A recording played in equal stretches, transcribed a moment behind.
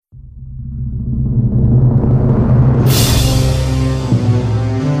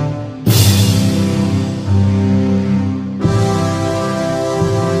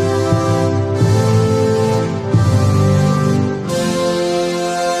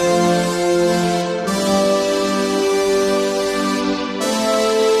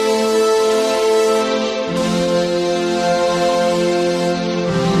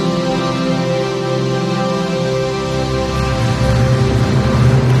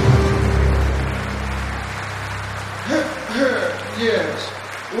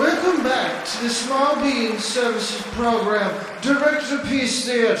the Small Beans Services Program, Director Peace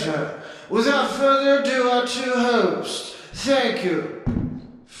Theater. Without further ado, our two hosts. Thank you.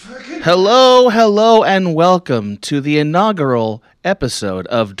 Hello, and welcome to the inaugural episode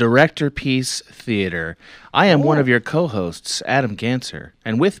of Director Peace Theater. I am one of your co-hosts, Adam Ganser,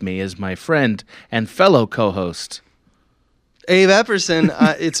 and with me is my friend and fellow co-host, Abe Epperson.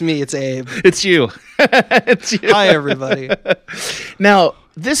 It's me, it's Abe. It's you. It's you. Hi, everybody. Now,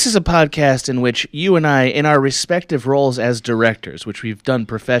 this is a podcast in which you and I, in our respective roles as directors, which we've done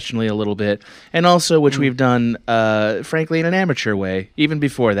professionally a little bit, and also which we've done, frankly, in an amateur way, even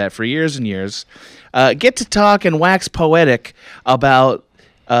before that, for years and years, get to talk and wax poetic about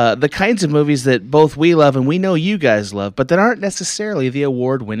the kinds of movies that both we love and we know you guys love, but that aren't necessarily the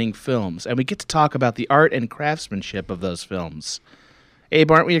award-winning films. And we get to talk about the art and craftsmanship of those films. Abe,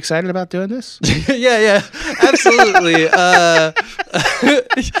 aren't we excited about doing this? yeah, absolutely.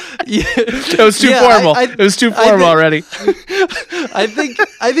 It was too formal. It was too formal already. I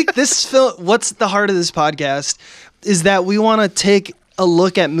think this film, what's the heart of this podcast, is that we want to take a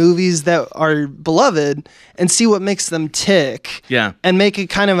look at movies that are beloved and see what makes them tick. Yeah. And make it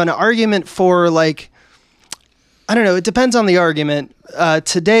kind of an argument for, like, I don't know, it depends on the argument.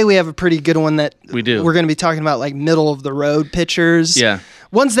 Today we have a pretty good one that we do. We're going to be talking about, like, middle of the road pictures. Yeah.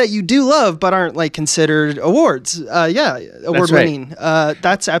 Ones that you do love but aren't, like, considered awards. Award winning.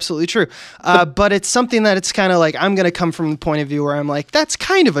 That's absolutely true. But it's something that it's kind of like, I'm going to come from the point of view where I'm like, that's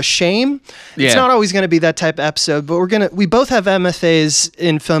kind of a shame. Yeah. It's not always going to be that type of episode, but we both have MFAs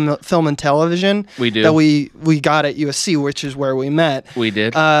in film and television. We do. That we got at USC, which is where we met. We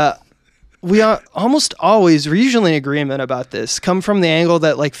did. We are almost always, we're usually in agreement about this, come from the angle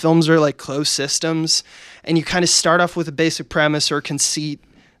that, like, films are like closed systems, and you kind of start off with a basic premise or conceit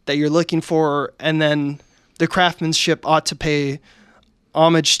that you're looking for, and then the craftsmanship ought to pay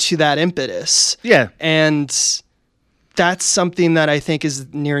homage to that impetus. Yeah. And that's something that I think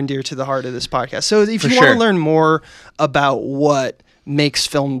is near and dear to the heart of this podcast. So if you want to learn more about what makes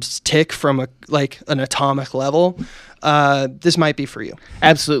films tick from an atomic level, this might be for you.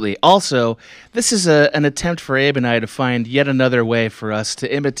 Absolutely. Also, this is an attempt for Abe and I to find yet another way for us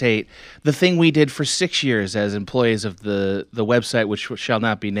to imitate the thing we did for 6 years as employees of the website, which shall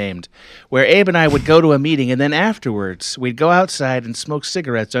not be named, where Abe and I would go to a meeting, and then afterwards we'd go outside and smoke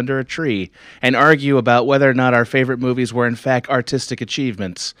cigarettes under a tree and argue about whether or not our favorite movies were in fact artistic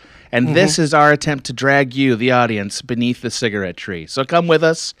achievements. And this is our attempt to drag you, the audience, beneath the cigarette tree. So come with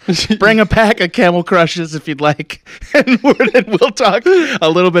us. Bring a pack of Camel Crushes if you'd like. And we'll talk a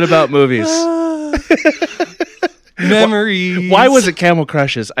little bit about movies. Memories. Why was it Camel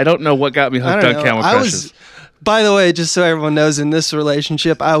Crushes? I don't know what got me hooked on Camel Crushes. By the way, just so everyone knows, in this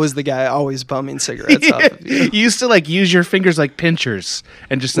relationship, I was the guy always bumming cigarettes off of you. You used to, like, use your fingers like pinchers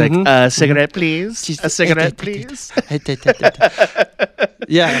and just like, cigarette, please. A cigarette, please.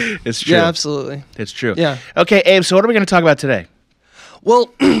 Yeah. It's true. Yeah, absolutely. It's true. Yeah. Okay, Abe, so what are we going to talk about today?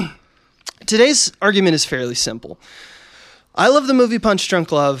 Well, today's argument is fairly simple. I love the movie Punch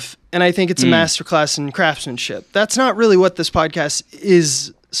Drunk Love, and I think it's a masterclass in craftsmanship. That's not really what this podcast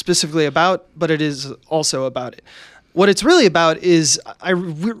is specifically about, but it is also about it. What it's really about is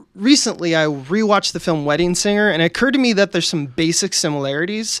recently I rewatched the film Wedding Singer, and it occurred to me that there's some basic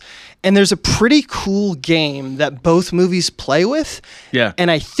similarities, and there's a pretty cool game that both movies play with. Yeah.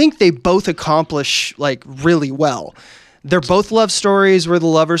 And I think they both accomplish, like, really well. They're both love stories where the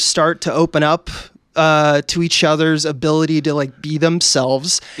lovers start to open up to each other's ability to, like, be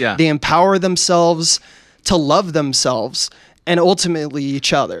themselves. Yeah. They empower themselves to love themselves and ultimately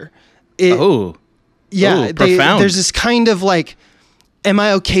each other. Profound. There's this kind of, like, am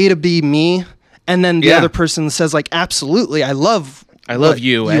I okay to be me? And then the other person says, like, absolutely, I love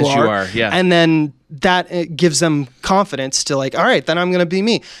you as you are. Yeah. And then that gives them confidence to, like, all right, then I'm going to be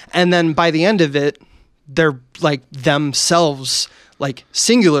me. And then by the end of it, they're, like, themselves, like,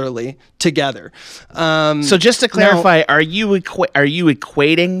 singularly together. So just to clarify, are you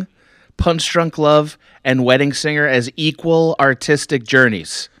equating Punch Drunk Love and Wedding Singer as equal artistic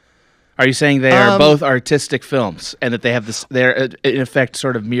journeys? Are you saying they are both artistic films and that they have this? They're in effect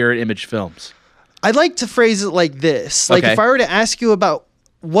sort of mirror image films. I'd like to phrase it like this: like, if I were to ask you about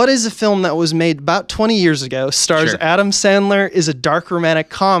what is a film that was made about 20 years ago, stars Adam Sandler, is a dark romantic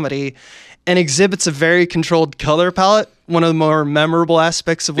comedy, and exhibits a very controlled color palette, one of the more memorable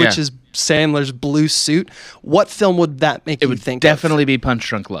aspects of which is Sandler's blue suit, what film would that make you think of? It would definitely be Punch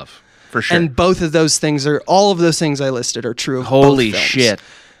Drunk Love, for sure. And both of those things all of those things I listed are true of Holy both films. shit.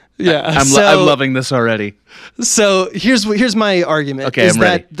 Yeah. I'm loving this already. So here's my argument. Okay, I'm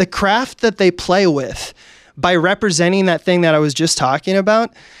ready. That the craft that they play with by representing that thing that I was just talking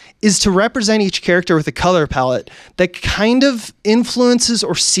about is to represent each character with a color palette that kind of influences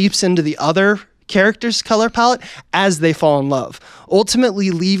or seeps into the other character's color palette as they fall in love, ultimately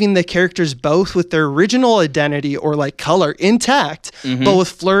leaving the characters both with their original identity or like color intact, but with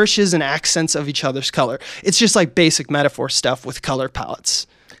flourishes and accents of each other's color. It's just like basic metaphor stuff with color palettes.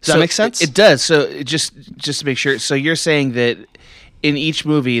 Does that make sense? It does. So just to make sure, so you're saying that in each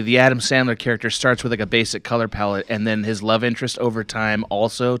movie, the Adam Sandler character starts with like a basic color palette, and then his love interest over time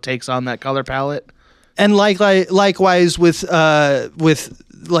also takes on that color palette? And likewise with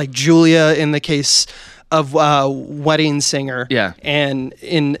like Julia in the case of Wedding Singer, and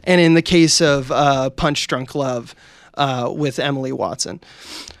in the case of Punch Drunk Love with Emily Watson.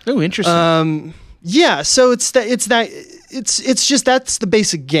 Oh, interesting. Yeah, so it's just that's the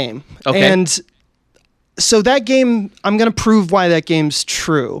basic game. Okay. And so that game, I'm going to prove why that game's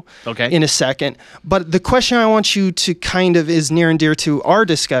true in a second. But the question I want you to kind of is near and dear to our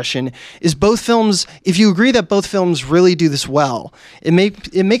discussion is both films, if you agree that both films really do this well, it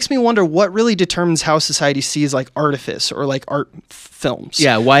makes me wonder what really determines how society sees like artifice or like art films.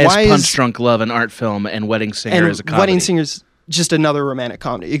 Yeah, why is Punch Drunk Love an art film and Wedding Singer is a comedy? Wedding Singer's just another romantic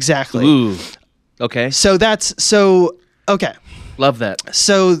comedy. Exactly. Ooh. Okay. Okay. Love that.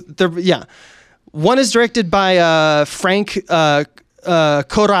 So one is directed by Frank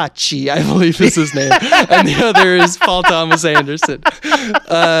Coraci, I believe is his name, and the other is Paul Thomas Anderson.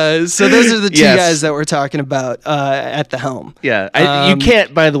 So those are the two guys that we're talking about at the helm. Yeah, you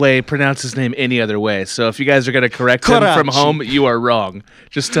can't, by the way, pronounce his name any other way. So if you guys are going to correct him from home, you are wrong.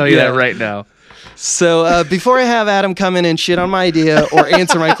 Just tell you that right now. So before I have Adam come in and shit on my idea or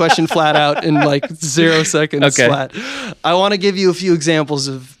answer my question flat out in like 0 seconds flat, I want to give you a few examples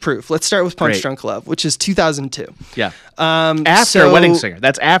of proof. Let's start with Punch Drunk Love, which is 2002. Yeah. After Wedding Singer.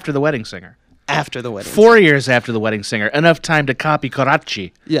 That's after The Wedding Singer. After The Wedding 4 years after The Wedding Singer. Enough time to copy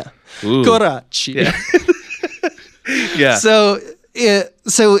Coraci. Yeah. Ooh. Coraci. Yeah. Yeah. So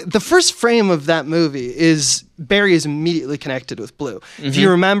the first frame of that movie is Barry is immediately connected with Blue. If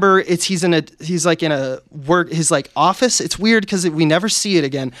you remember, he's like in his like office. It's weird because we never see it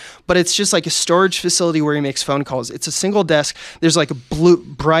again, but it's just like a storage facility where he makes phone calls. It's a single desk. There's like a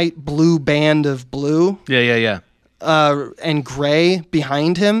bright blue band of blue. Yeah. And gray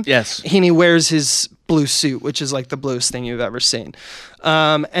behind him. Yes. And he wears his blue suit, which is like the bluest thing you've ever seen.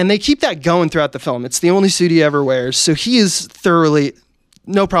 And they keep that going throughout the film. It's the only suit he ever wears. So he is thoroughly,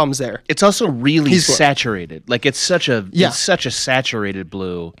 no problems there. It's also really saturated. Like it's such a saturated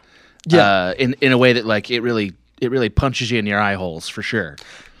blue. Yeah. In a way that like it really punches you in your eye holes for sure.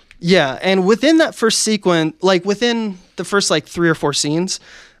 Yeah. And within that first sequence, like within the first like 3 or 4 scenes,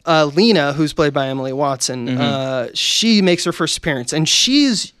 Lena, who's played by Emily Watson, she makes her first appearance, and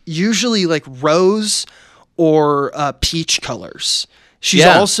she's usually like rose or peach colors. She's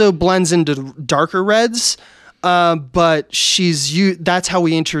also blends into darker reds, but that's how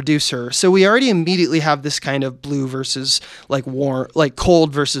we introduce her. So we already immediately have this kind of blue versus like warm, like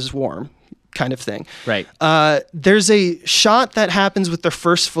cold versus warm kind of thing. Right. There's a shot that happens with their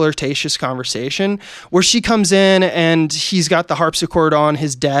first flirtatious conversation where she comes in and he's got the harpsichord on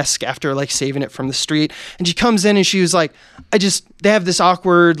his desk after like saving it from the street. And she comes in and she was like, they have this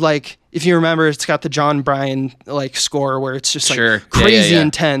awkward, like, if you remember, it's got the John Bryan like score where it's just like crazy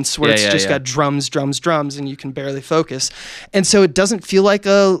intense, where it's just got drums, and you can barely focus. And so it doesn't feel like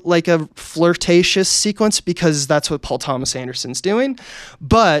a flirtatious sequence because that's what Paul Thomas Anderson's doing.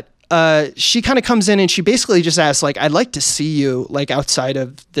 But she kind of comes in and she basically just asks, like, I'd like to see you like outside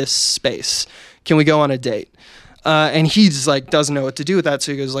of this space. Can we go on a date? And he's like, doesn't know what to do with that.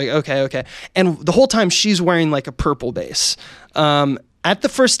 So he goes like, okay. And the whole time she's wearing like a purple base. At the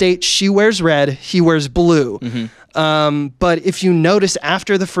first date, she wears red, he wears blue. But if you notice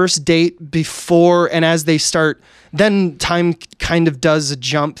after the first date, before and as they start, then time kind of does a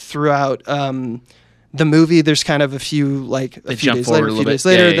jump throughout the movie. There's kind of a few days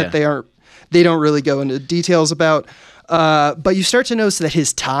later that they don't really go into details about. But you start to notice that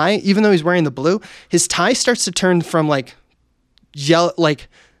his tie, even though he's wearing the blue, his tie starts to turn from like yellow, like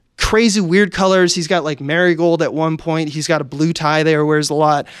crazy weird colors. He's got like marigold at one point. He's got a blue tie there, wears a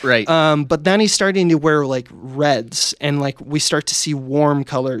lot. Right. But then he's starting to wear like reds, and like we start to see warm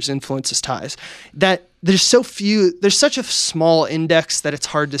colors influence his ties. That there's such a small index that it's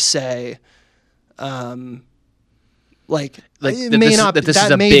hard to say. It may not be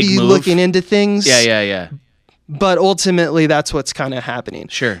that may be looking into things. Yeah. But ultimately, that's what's kind of happening.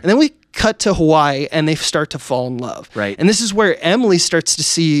 Sure. And then we cut to Hawaii, and they start to fall in love. Right. And this is where Emily starts to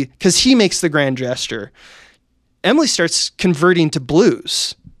see, because he makes the grand gesture, Emily starts converting to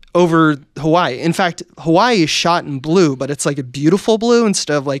blues over Hawaii. In fact, Hawaii is shot in blue, but it's like a beautiful blue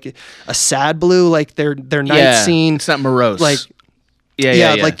instead of like a sad blue, like their night scene. It's not morose. Like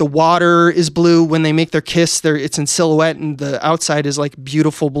yeah, like the water is blue when they make their kiss. It's in silhouette, and the outside is like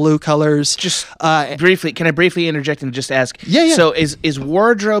beautiful blue colors. Just briefly, can I briefly interject and just ask? Yeah. So is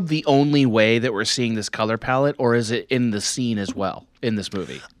wardrobe the only way that we're seeing this color palette, or is it in the scene as well in this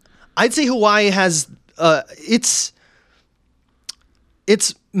movie? I'd say Hawaii has it's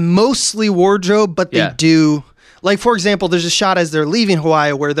mostly wardrobe, but they do. Like, for example, there's a shot as they're leaving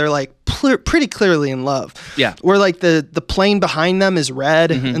Hawaii where they're like pretty clearly in love. Yeah. Where like the plane behind them is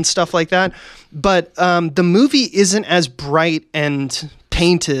red and stuff like that. But the movie isn't as bright and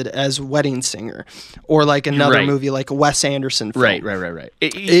painted as Wedding Singer or like another movie like a Wes Anderson film. Right.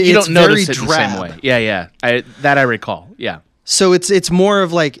 You don't notice it in the same way. Yeah. I recall. Yeah. So it's more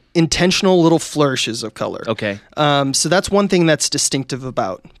of like intentional little flourishes of color. Okay. So that's one thing that's distinctive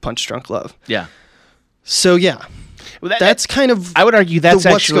about Punch Drunk Love. Yeah. So yeah, that's kind of. I would argue that's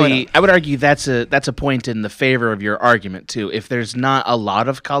actually. I would argue that's a point in the favor of your argument too. If there's not a lot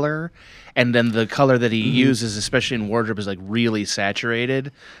of color, and then the color that he uses, especially in wardrobe, is like really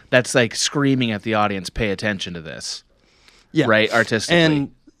saturated, that's like screaming at the audience, "Pay attention to this." Yeah. Right. Artistically.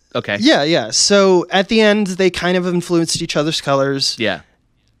 And okay. Yeah. So at the end, they kind of influenced each other's colors. Yeah.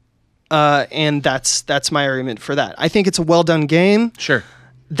 And that's my argument for that. I think it's a well done game. Sure.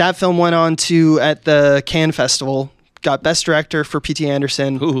 That film went on to, at the Cannes Festival, got Best Director for P.T.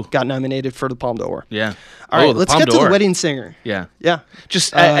 Anderson, got nominated for the Palme d'Or. Yeah. All right, let's get to The Wedding Singer. Yeah. Yeah.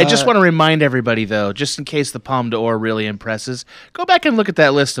 I just want to remind everybody, though, just in case the Palme d'Or really impresses, go back and look at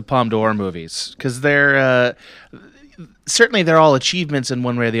that list of Palme d'Or movies, because they're certainly they're all achievements in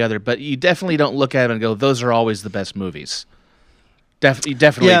one way or the other, but you definitely don't look at them and go, those are always the best movies. You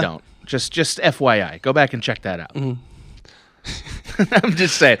definitely don't. Just FYI. Go back and check that out. Mm-hmm. I'm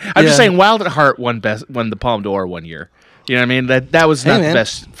just saying. Just saying. Wild at Heart won the Palme d'Or one year. You know what I mean? That was not the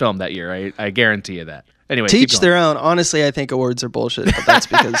best film that year. I guarantee you that. Anyway, teach their own. Honestly, I think awards are bullshit, but that's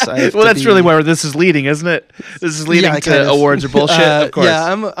because well, that's really where this is leading, isn't it? This is leading to awards are bullshit. Of course.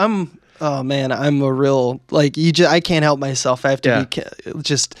 Yeah, I'm. Oh man, I'm a real like you. I can't help myself. I have to be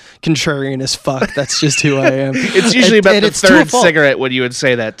just contrarian as fuck. That's just who I am. It's usually about the third cigarette when you would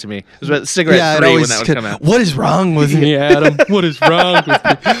say that to me. It was about cigarette 3 when that would come out. What is wrong with me, Adam? What is wrong with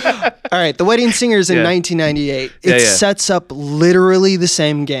me? All right, The Wedding Singer is in 1998. It sets up literally the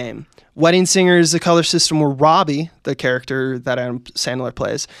same game. Wedding Singer is the color system where Robbie, the character that Adam Sandler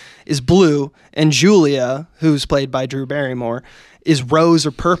plays, is blue, and Julia, who's played by Drew Barrymore, is rose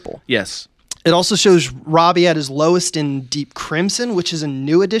or purple. Yes. It also shows Robbie at his lowest in deep crimson, which is a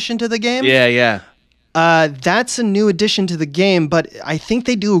new addition to the game. Yeah. That's a new addition to the game, but I think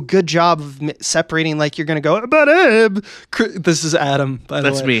they do a good job of separating, like you're going to go, but this is Adam, by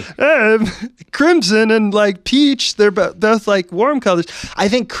the way. That's me. Crimson and like peach, they're both like warm colors. I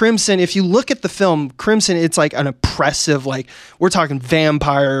think crimson, if you look at the film, crimson, it's like an oppressive, like we're talking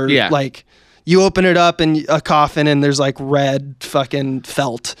vampire, like you open it up and a coffin and there's like red fucking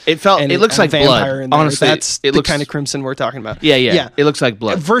felt. It looks like blood. Honestly, that's the kind of crimson we're talking about. Yeah. It looks like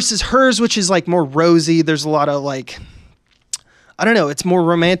blood. Versus hers, which is like more rosy. There's a lot of like, I don't know. It's more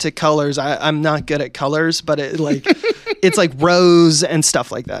romantic colors. I'm not good at colors, but it's like rose and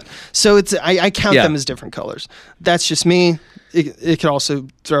stuff like that. So I count them as different colors. That's just me. It could also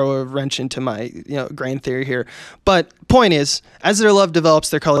throw a wrench into my grain theory here. But point is, as their love develops,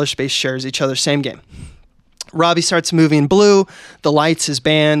 their color space shares each other. Same game. Robbie starts moving blue. The lights, his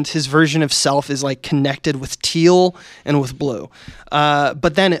band, his version of self is like connected with teal and with blue.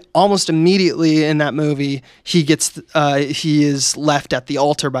 But then almost immediately in that movie, he is left at the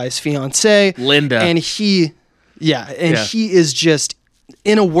altar by his fiancée, Linda. And he is just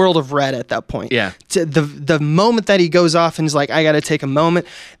in a world of red at that point. Yeah. The moment that he goes off and is like, I got to take a moment,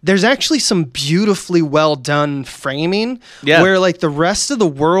 there's actually some beautifully well done framing where like the rest of the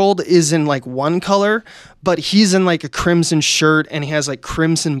world is in like one color, but he's in like a crimson shirt and he has like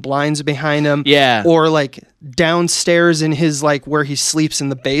crimson blinds behind him. Yeah. Or like downstairs in his like where he sleeps in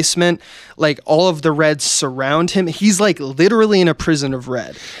the basement, like all of the reds surround him. He's like literally in a prison of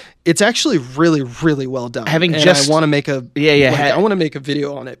red. It's actually really, really well done. I want to make a I want to make a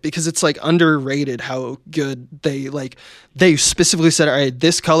video on it because it's like underrated how good they specifically said, all right,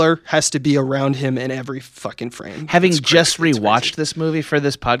 this color has to be around him in every fucking frame. Having just rewatched this movie for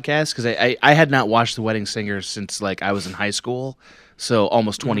this podcast, because I had not watched The Wedding Singer since like I was in high school, so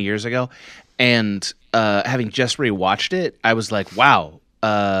almost 20 years ago, and having just rewatched it, I was like, wow.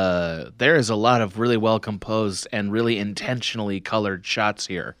 There is a lot of really well composed and really intentionally colored shots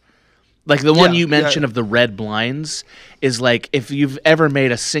here. Like the one Yeah, you mentioned yeah. of the red blinds is like, if you've ever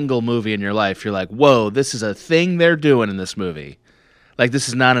made a single movie in your life, you're like, whoa, this is a thing they're doing in this movie. Like, this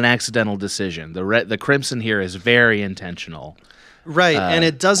is not an accidental decision. The crimson here is very intentional. Right, and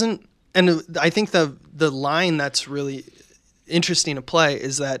it doesn't. And I think the line that's really interesting to play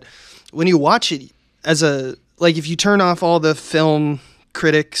is that when you watch it if you turn off all the film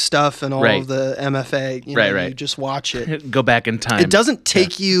critic stuff and all Right. of the MFA, you just watch it. Go back in time. It doesn't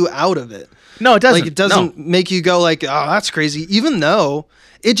take you out of it. No, it doesn't. Like, it doesn't make you go like, oh, that's crazy, even though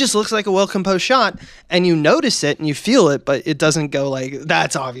it just looks like a well-composed shot and you notice it and you feel it, but it doesn't go like,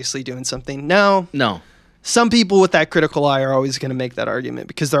 that's obviously doing something. No. Some people with that critical eye are always going to make that argument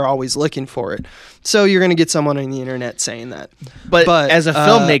because they're always looking for it. So you're going to get someone on the internet saying that. But as a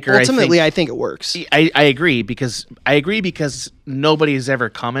filmmaker, ultimately, I think it works. I agree because nobody has ever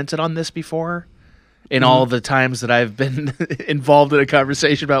commented on this before. In all the times that I've been involved in a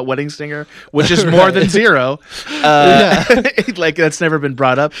conversation about Wedding Singer, which is more than zero, like that's never been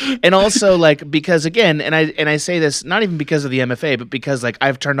brought up. And also, like, because again, and I say this not even because of the MFA, but because like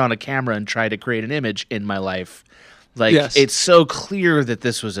I've turned on a camera and tried to create an image in my life. Like, It's so clear that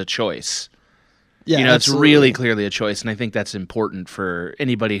this was a choice. Yeah, it's really clearly a choice, and I think that's important for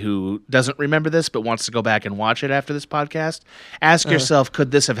anybody who doesn't remember this but wants to go back and watch it after this podcast. Ask yourself,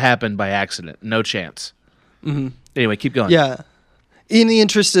 could this have happened by accident? No chance. Mm-hmm. Anyway, keep going. Yeah. In the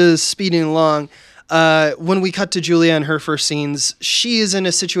interest of speeding along, when we cut to Julia and her first scenes, she is in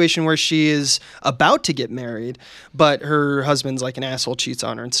a situation where she is about to get married, but her husband's like an asshole, cheats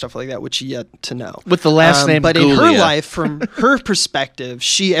on her and stuff like that, which you yet to know. With the last name But Gulia. in her life, from her perspective,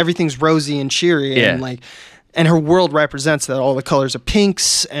 everything's rosy and cheery and her world represents that. All the colors are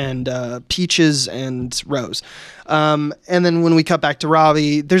pinks and peaches and rose. And then when we cut back to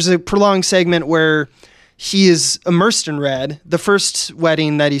Robbie, there's a prolonged segment where he is immersed in red. The first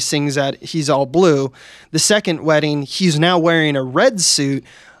wedding that he sings at, he's all blue. The second wedding, he's now wearing a red suit.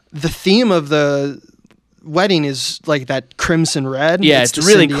 The theme of the wedding is like that crimson red. Yeah, it's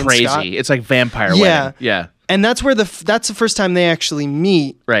really Cindy and crazy. Scott. It's like vampire wedding. Yeah. And that's where that's the first time they actually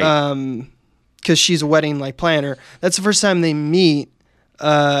meet. Right. Because she's a wedding like planner. That's the first time they meet.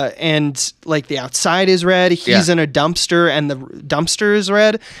 And like the outside is red. He's in a dumpster and the dumpster is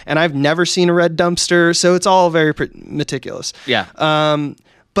red. And I've never seen a red dumpster. So it's all very meticulous. Yeah.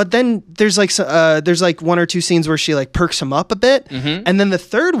 But then there's like one or two scenes where she like perks him up a bit. Mm-hmm. And then the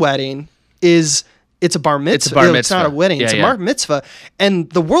third wedding it's a bar mitzvah. It's a bar mitzvah. It's not a wedding. It's a bar mitzvah. And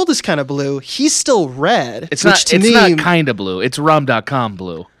the world is kind of blue. He's still red. It's not kind of blue. It's rom.com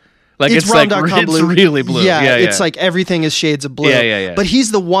blue. Like it's rom.com like blue. It's really blue. Yeah, It's like everything is shades of blue. Yeah. But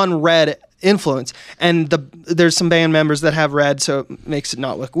he's the one red influence, and there's some band members that have red, so it makes it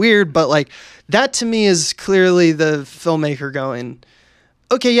not look weird. But like that to me is clearly the filmmaker going,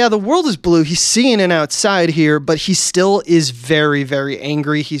 okay, yeah, the world is blue. He's seeing an outside here, but he still is very, very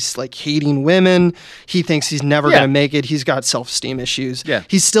angry. He's like hating women. He thinks he's never going to make it. He's got self-esteem issues. Yeah.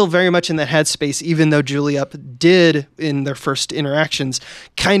 He's still very much in that headspace, even though Julia did, in their first interactions,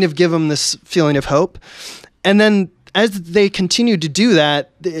 kind of give him this feeling of hope. And then as they continue to do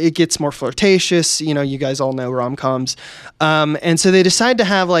that, it gets more flirtatious. You guys all know rom-coms. And so they decide to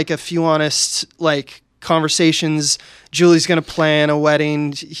have like a few honest, like, conversations. Julie's gonna plan a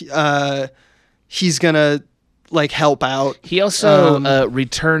wedding. He's gonna like help out. He also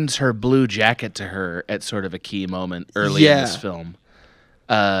returns her blue jacket to her at sort of a key moment early in this film.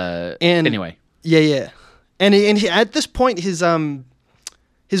 Anyway, yeah, and he, at this point his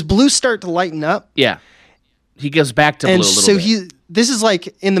blues start to lighten up. Yeah, he goes back to blue a little bit. This is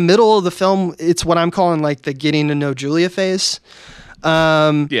like in the middle of the film. It's what I'm calling like the getting to know Julia phase.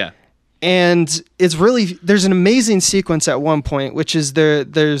 Yeah. And it's really, there's an amazing sequence at one point, which is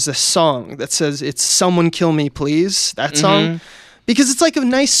there's a song that says, it's Someone Kill Me Please, that song. Because it's like a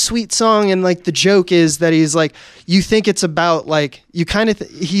nice, sweet song. And like the joke is that he's like, you think it's about like, you kind of,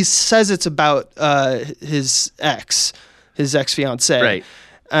 he says it's about his ex-fiance. Right.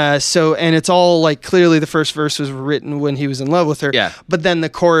 And it's all like clearly the first verse was written when he was in love with her. Yeah. But then the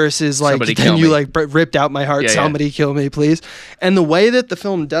chorus is like, Somebody then kill you me. like ripped out my heart. Somebody kill me, please. And the way that the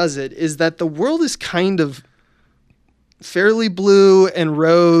film does it is that the world is kind of fairly blue and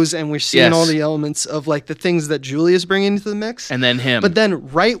rose, and we're seeing all the elements of like the things that Julia's bringing into the mix. And then him. But then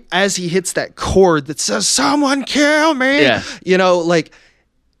right as he hits that chord that says, someone kill me, like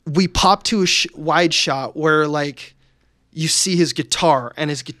we pop to a wide shot where like, you see his guitar, and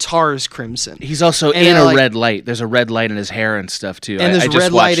his guitar is crimson. He's also in a red light. There's a red light in his hair and stuff, too. And there's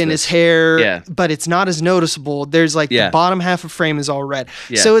red light in his hair, but but it's not as noticeable. There's like the bottom half of frame is all red.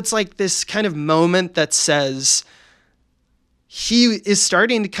 Yeah. So it's like this kind of moment that says, he is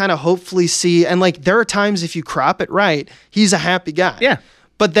starting to kind of hopefully see, and like there are times if you crop it right, he's a happy guy. Yeah.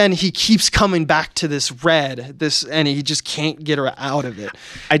 But then he keeps coming back to this red, and he just can't get her out of it.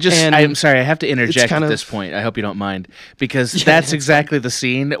 I'm sorry, I have to interject kind at of- this point. I hope you don't mind, because that's exactly the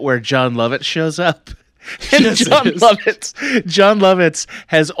scene where John Lovitz shows up. And Yes, it John is. Lovitz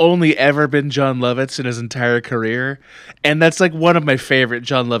has only ever been John Lovitz in his entire career, and that's like one of my favorite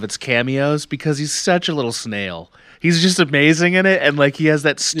John Lovitz cameos because he's such a little snail. He's just amazing in it, and like he has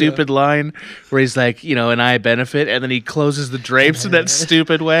that stupid line where he's like, you know, and I benefit, and then he closes the drapes in that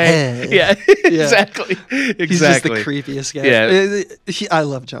stupid way. Yeah, exactly. He's just the creepiest guy. Yeah. I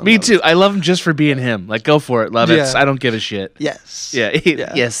love John. Me Lovitz. too. I love him just for being him. Like, go for it, Lovitz. Yeah. I don't give a shit. Yes. Yeah.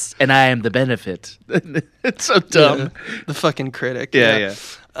 Yes, and I am the benefit. It's so dumb. Yeah. The fucking critic. Yeah.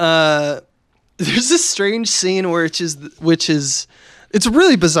 There's this strange scene it's a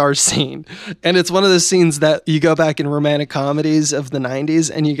really bizarre scene, and it's one of those scenes that you go back in romantic comedies of the 90s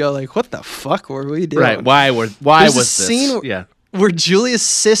and you go like, what the fuck were we doing? Right. Why There's was a this? scene Yeah. where Julia's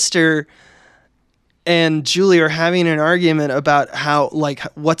sister and Julie are having an argument about how, like,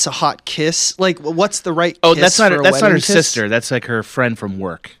 what's a hot kiss? Like, what's the right Oh, kiss that's not for a that's not wedding her kiss? sister. That's like her friend from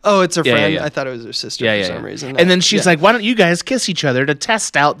work. Oh, it's her Yeah, yeah, friend? yeah. I thought it was her sister Yeah, for yeah, some yeah. reason. And then she's Yeah. like, "Why don't you guys kiss each other to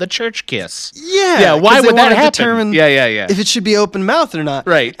test out the church kiss?" Yeah. Yeah, why 'cause they would that wanna happen? determine Yeah. if it should be open mouth or not.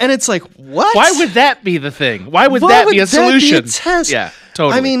 Right. And it's like, what? Why would that be the thing? Why would Why that would be a that be a solution? test? Yeah,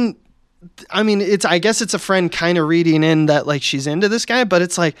 totally. I mean, I guess it's a friend kind of reading in that like she's into this guy, but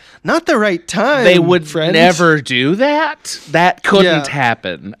it's like not the right time. they would friends. never do that. That couldn't Yeah.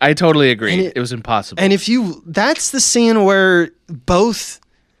 happen. I totally agree. And It was impossible. And that's the scene where both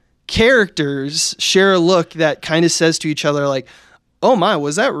characters share a look that kind of says to each other like, "Oh my,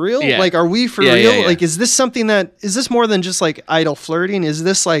 was that real? Yeah. Like, are we for Yeah, real? yeah, yeah. Like, is this more than just like idle flirting? Is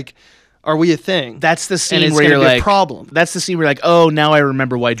this like, are we a thing?" That's the And scene it's where gonna you're be a like, problem. That's the scene where you're like, oh, now I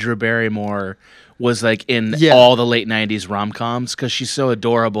remember why Drew Barrymore was like in Yeah. all the late '90s rom-coms because she's so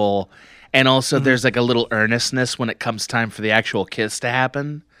adorable, and also Mm-hmm. there's like a little earnestness when it comes time for the actual kiss to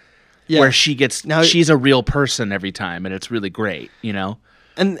happen, Yeah. where she's a real person every time, and it's really great, you know.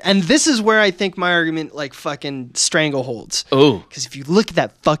 And this is where I think my argument like fucking strangleholds. Oh, Because if you look at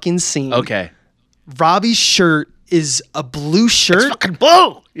that fucking scene, okay, Robbie's shirt is a blue shirt. fucking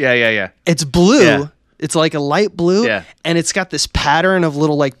blue. Yeah. It's blue. Yeah. It's like a light blue. Yeah. And it's got this pattern of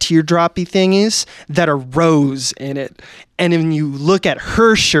little like teardroppy thingies that are rose in it. And when you look at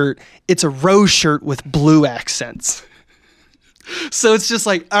her shirt, it's a rose shirt with blue accents. So it's just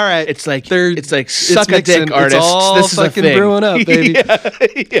like, all right. It's like they're- suck a mixing. dick, artist. It's all This is a fucking thing. brewing up, baby.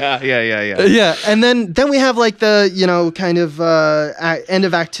 yeah. Yeah, and then we have like the kind of end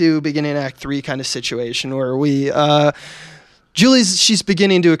of Act 2, beginning Act 3 kind of situation where we she's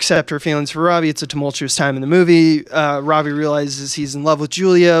beginning to accept her feelings for Robbie. It's a tumultuous time in the movie. Robbie realizes he's in love with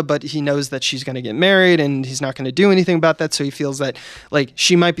Julia, but he knows that she's going to get married and he's not going to do anything about that. So he feels that like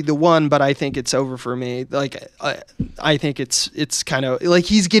she might be the one, but I think it's over for me. Like I think it's kind of like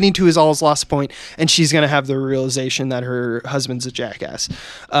he's getting to his all's lost point, and she's going to have the realization that her husband's a jackass.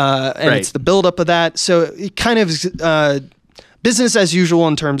 And Right. it's the buildup of that. So it kind of business as usual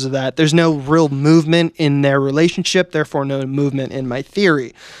in terms of that. There's no real movement in their relationship, therefore no movement in my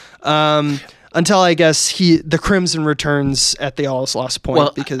theory. Until I guess the Crimson returns at the all's lost point.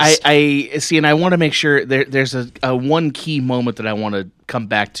 Well, because I see, and I want to make sure there's a one key moment that I want to come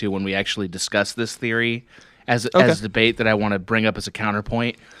back to when we actually discuss this theory as debate that I want to bring up as a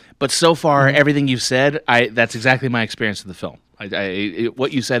counterpoint. But so far, everything you've said, that's exactly my experience of the film.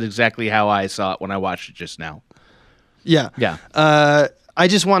 What you said exactly how I saw it when I watched it just now. Yeah. Yeah. I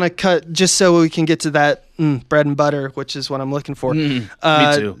just want to cut just so we can get to that bread and butter, which is what I'm looking for. Me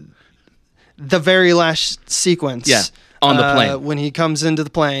too. The very last sequence. Yeah, on the plane. When he comes into the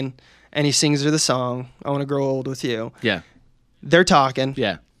plane and he sings her the song, "I Want to Grow Old with You." Yeah. They're talking.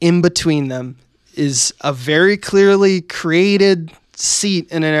 Yeah. In between them is a very clearly created seat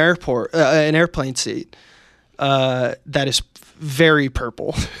in an airplane seat that is very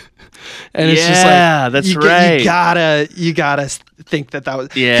purple. And it's just like, that's you right. You gotta think that was,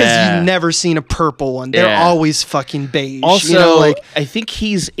 because Yeah. you've never seen a purple one. They're Yeah. always fucking beige. Also, I think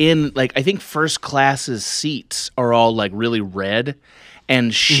he's in I think first class's seats are all like really red,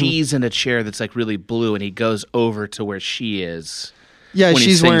 and she's in a chair that's like really blue, and he goes over to where she is. yeah, when he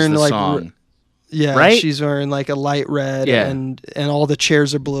she's sings wearing the like song. yeah, Right? she's wearing like a light red, Yeah. and all the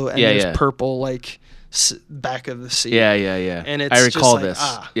chairs are blue, and Yeah, there's yeah. purple like back of the seat. Yeah. And it's I just recall like, this.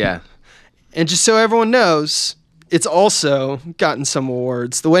 ah. Yeah. And just so everyone knows, it's also gotten some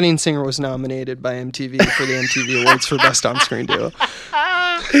awards. The Wedding Singer was nominated by MTV for the MTV Awards for Best On-Screen Duo.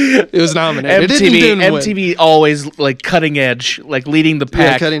 It was nominated. It MTV, didn't win. MTV always like cutting edge, like leading the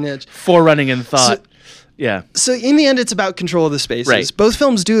pack, cutting edge. forerunning in thought. Yeah. So in the end, it's about control of the spaces. Right. Both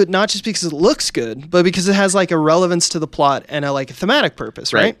films do it not just because it looks good, but because it has like a relevance to the plot and a thematic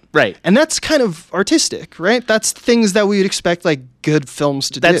purpose, right? Right. And that's kind of artistic, right? That's things that we would expect like good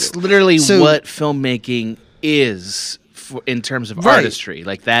films to That's do. literally So- what filmmaking is in terms of Right. artistry.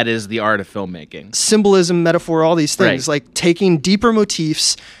 Like that is the art of filmmaking. Symbolism, metaphor, all these things, Right. like taking deeper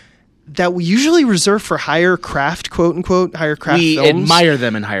motifs that we usually reserve for higher craft, quote unquote, higher craft We films. admire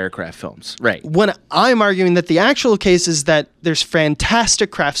them in higher craft films. Right. When I'm arguing that the actual case is that there's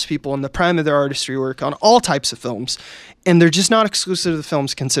fantastic craftspeople in the prime of their artistry work on all types of films, and they're just not exclusive to the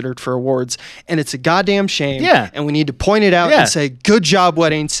films considered for awards, and it's a goddamn shame. Yeah. And we need to point it out Yeah. and say, good job,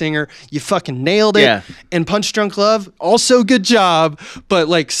 Wedding Singer. You fucking nailed it. Yeah. And Punch Drunk Love, also good job, but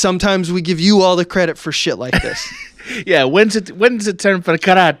like sometimes we give you all the credit for shit like this. Yeah, when does it turn for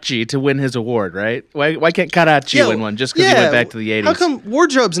Karachi to win his award, right? Why can't Karachi win one just because he went back to the 80s? How come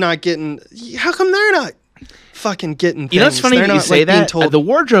Wardrobe's not getting, how come they're not fucking getting things? You know, it's funny They're that you not, say like, being that. told- The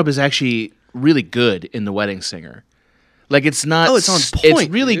wardrobe is actually really good in The Wedding Singer. Like it's not. Oh, it's on It's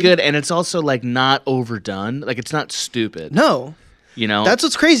point, really dude. good, and it's also like not overdone. Like it's not stupid. No. You know, That's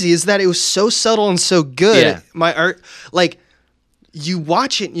what's crazy is that it was so subtle and so good. Yeah. My art, like, you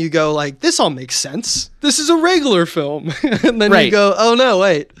watch it and you go like, this all makes sense. This is a regular film. And then Right. you go, oh no,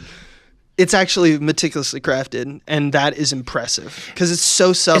 wait. It's actually meticulously crafted, and that is impressive because it's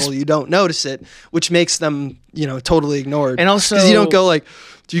so subtle you don't notice it, which makes them, totally ignored. And also- because you don't go like,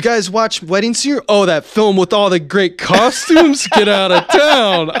 do you guys watch Wedding Singer? Oh, that film with all the great costumes? Get out of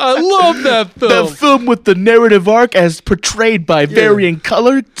town! I love that film. the film with the narrative arc as portrayed by varying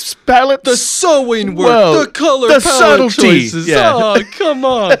color palettes. The sewing work, Whoa, the color, the palette subtlety. choices. Yeah. Oh, come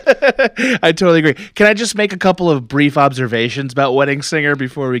on. I totally agree. Can I just make a couple of brief observations about Wedding Singer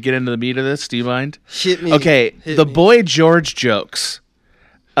before we get into the meat of this? Do you mind? Hit me. Okay, Hit the me. Boy George jokes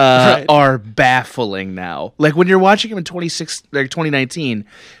Right. are baffling now. Like when you're watching him in 2019,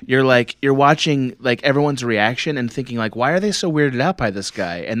 you're watching like everyone's reaction and thinking like, why are they so weirded out by this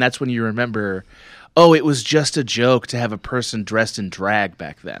guy? And that's when you remember, oh, it was just a joke to have a person dressed in drag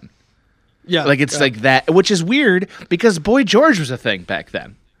back then. Yeah. Like it's yeah. like that, which is weird because Boy George was a thing back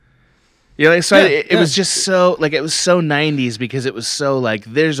then. So Yeah, it was just so like it was so 90s because it was so like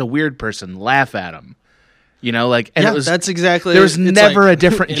there's a weird person, laugh at him. And Yeah, it was that's exactly. there was it's never like, a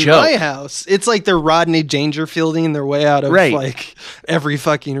different in joke. my house, it's like they're Rodney Dangerfielding their way out of Right. like every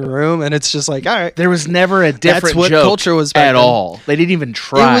fucking room, and it's just like, all right. There was never a different what joke culture was back at then. all. They didn't even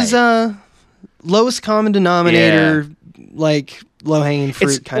try. It was lowest common denominator, like low hanging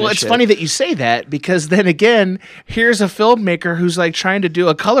fruit kind of it's shit. funny that you say that because then again, here's a filmmaker who's like trying to do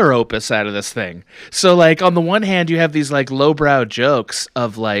a color opus out of this thing. So like on the one hand, you have these like lowbrow jokes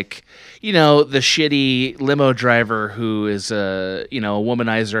of like, the shitty limo driver who is a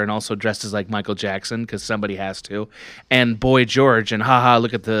womanizer and also dressed as like Michael Jackson because somebody has to, and Boy George and haha,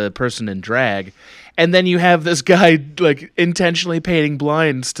 look at the person in drag. And then you have this guy like intentionally painting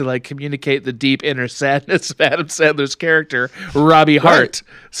blinds to like communicate the deep inner sadness of Adam Sandler's character, Robbie Hart.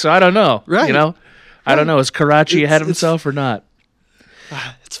 So I don't know. Right. I don't know. Is Karachi ahead of It's- himself or not?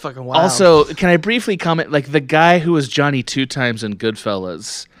 It's fucking wild. Also, can I briefly comment? Like the guy who was Johnny Two Times in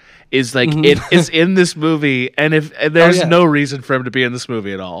Goodfellas is like is in this movie, and there's yeah. no reason for him to be in this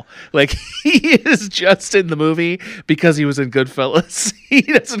movie at all. Like he is just in the movie because he was in Goodfellas. He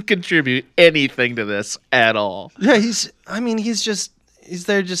doesn't contribute anything to this at all. yeah, he's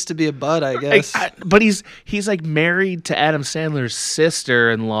there just to be a bud, I guess. But he's like married to Adam Sandler's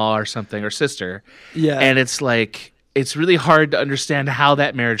sister-in-law or something, or sister. Yeah. And it's like it's really hard to understand how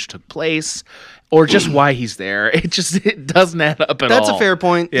that marriage took place or just why he's there. It doesn't add up at all. That's a fair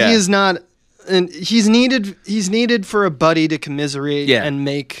point. Yeah. He is not, and he's needed for a buddy to commiserate Yeah. and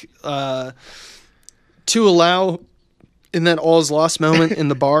make to allow in that all's lost moment in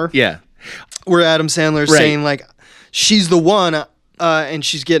the bar Yeah. where Adam Sandler's Right. saying like she's the one and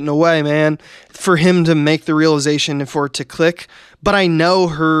she's getting away, man, for him to make the realization and for it to click. But I know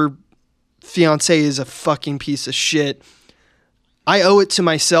her fiance is a fucking piece of shit. I owe it to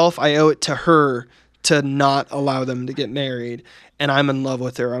myself. I owe it to her to not allow them to get married. And I'm in love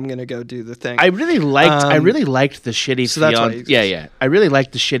with her. I'm gonna go do the thing. I really liked the shitty so that's why he fiance. exists. Yeah. I really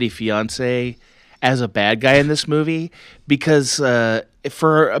liked the shitty fiance as a bad guy in this movie because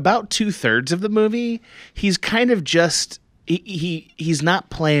for about 2/3 of the movie, he's kind of just he's not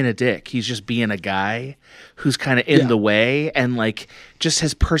playing a dick. He's just being a guy who's kind of in Yeah. the way, and like just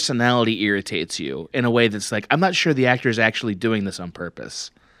his personality irritates you in a way that's like I'm not sure the actor is actually doing this on purpose.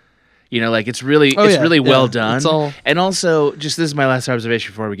 You know, like it's really yeah. well done. It's all- And also, just this is my last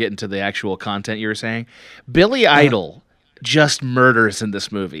observation before we get into the actual content you were saying. Billy Idol just murders in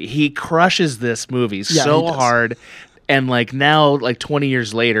this movie. He crushes this movie he so does. hard. And like now, like 20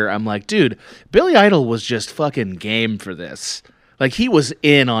 years later, I'm like, dude, Billy Idol was just fucking game for this. Like he was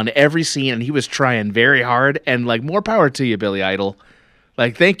in on every scene and he was trying very hard. And like more power to you, Billy Idol.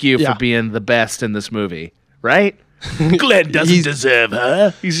 Like thank you Yeah. for being the best in this movie, right? Glenn doesn't deserve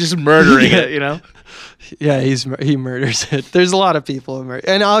her. He's just murdering it, you know? Yeah, he murders it. There's a lot of people,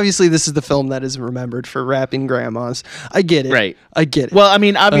 and obviously this is the film that is remembered for rapping grandmas. I get it. Right. I get it. Well, I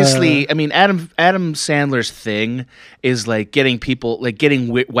mean, obviously, Adam Sandler's thing is like getting people, like getting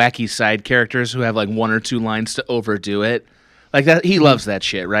wacky side characters who have like one or two lines to overdo it. Like that, he loves that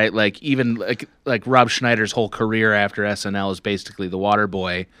shit, right? Like even like Rob Schneider's whole career after SNL is basically The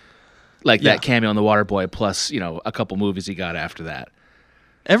Waterboy, like Yeah. that cameo in The Waterboy, plus a couple movies he got after that.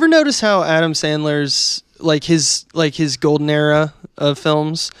 Ever notice how Adam Sandler's his golden era of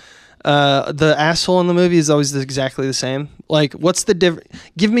films, the asshole in the movie is always exactly the same? Like, what's the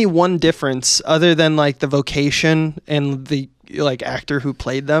give me one difference other than like the vocation and the like actor who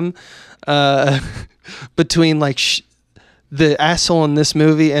played them, between like the asshole in this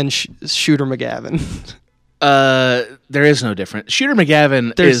movie and Shooter McGavin. There is no difference. Shooter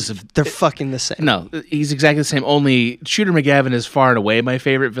McGavin They're fucking the same. No, he's exactly the same. Only Shooter McGavin is far and away my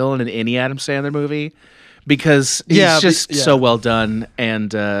favorite villain in any Adam Sandler movie because he's so well done,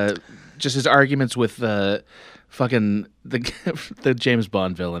 and just his arguments with fucking the James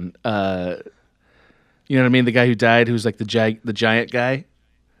Bond villain. You know what I mean? The guy who died, who's like the giant guy.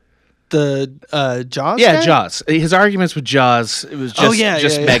 The Jaws? Yeah, guy? Jaws. His arguments with Jaws, it was just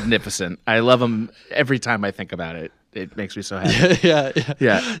yeah. magnificent. I love him every time I think about it. It makes me so happy.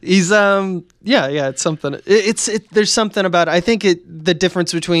 Yeah. He's it's something. There's something about it. I think the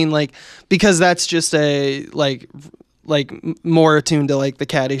difference between like, because that's just a like more attuned to like the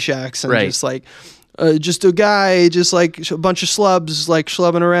Caddyshack and Right. just like just a guy, just like a bunch of slubs like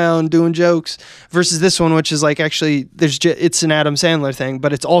schlubbing around doing jokes, versus this one, which is like actually it's an Adam Sandler thing,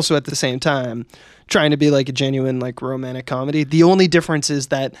 but it's also at the same time trying to be like a genuine like romantic comedy. The only difference is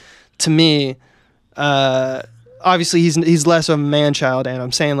that to me, obviously he's less of a man-child,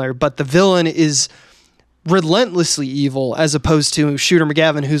 Adam Sandler, but the villain is relentlessly evil as opposed to Shooter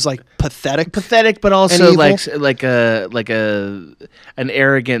McGavin, who's like pathetic, But also evil. like an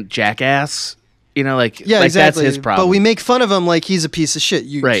arrogant jackass. You know, like Yeah, like exactly. That's his problem. But we make fun of him like he's a piece of shit.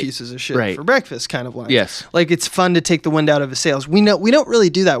 You Right. pieces of shit Right. for breakfast, kind of line. Yes. Like it's fun to take the wind out of his sails. We don't really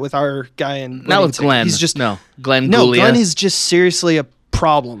do that with our guy in. not with Weddington. Glenn. He's just Glenn. no. Goulia. Glenn is just seriously a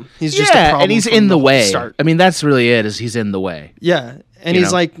problem. He's just a problem. and he's from in the whole way. Start. I mean, that's really it. Is he's in the way. Yeah. And You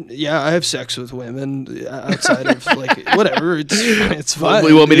he's know? like, yeah, I have sex with women outside of like whatever. It's fine.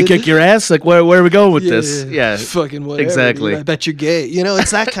 You want me to dude. kick your ass? Like, where are we going with this? Yeah, fucking whatever. exactly. dude. I bet you're gay. You know,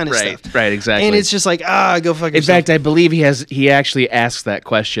 it's that kind of right, stuff. right, exactly. And it's just like, go fuck in yourself. fact, I believe he actually asks that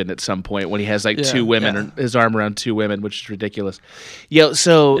question at some point when he has like Yeah, two women, yeah. or his arm around two women, which is ridiculous.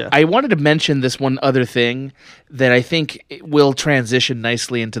 So Yeah. I wanted to mention this one other thing that I think will transition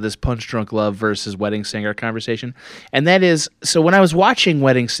nicely into this Punch Drunk Love versus Wedding Singer conversation, and that is, so when I was watching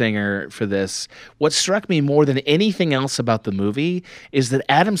Wedding Singer for this, what struck me more than anything else about the movie is that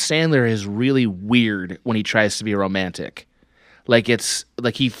Adam Sandler is really weird when he tries to be romantic. Like it's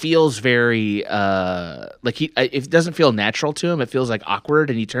like he feels very it doesn't feel natural to him. It feels like awkward,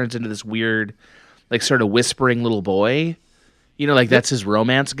 and he turns into this weird, like sort of whispering little boy. You know, like that's his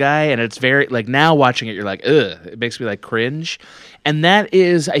romance guy, and it's very like now watching it, you're like, ugh, it makes me like cringe. And that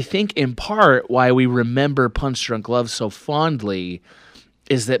is, I think, in part why we remember Punch Drunk Love so fondly,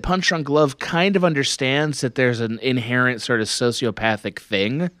 is that Punch Drunk Love kind of understands that there's an inherent sort of sociopathic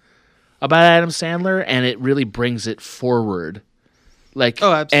thing about Adam Sandler, and it really brings it forward. Like,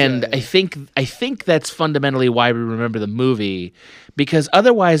 absolutely. And I think that's fundamentally why we remember the movie, because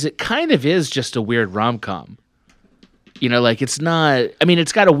otherwise it kind of is just a weird rom-com. You know, like it's not. I mean,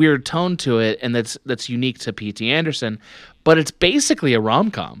 it's got a weird tone to it, and that's unique to P.T. Anderson, but it's basically a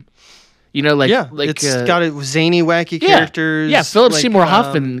rom-com. You know, like it's got zany, wacky characters. Yeah, Philip like, Seymour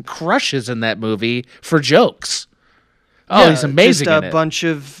Hoffman crushes in that movie for jokes. Oh, he's amazing. Just in a it. bunch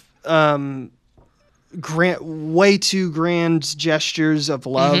of way too grand gestures of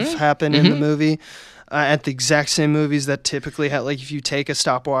love happen in the movie. At the exact same movies that typically have, like if you take a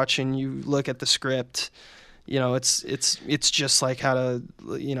stopwatch and you look at the script, you know, it's just like how to,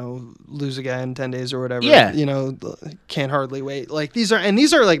 you know, lose a guy in 10 days or whatever. Yeah. You know, can't hardly wait. Like these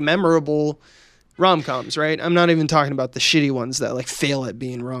are like memorable rom-coms, right? I'm not even talking about the shitty ones that like fail at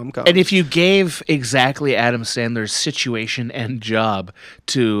being rom-coms. And if you gave exactly Adam Sandler's situation and job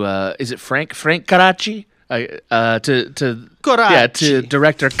to is it Frank Karachi? To Karachi. Yeah, to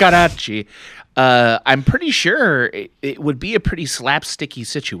director Karachi, I'm pretty sure it would be a pretty slapsticky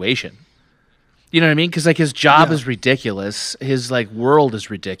situation. You know what I mean? Because like his job is ridiculous, his like world is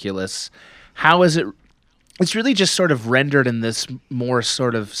ridiculous. How is it? It's really just sort of rendered in this more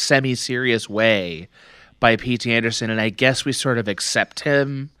sort of semi-serious way by P.T. Anderson, and I guess we sort of accept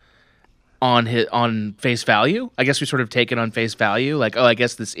him on face value. I guess we sort of take it on face value, like, oh, I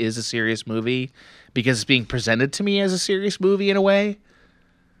guess this is a serious movie because it's being presented to me as a serious movie in a way.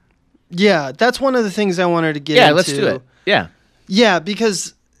 Yeah, that's one of the things I wanted to get into. Yeah, let's do it. Yeah. Yeah,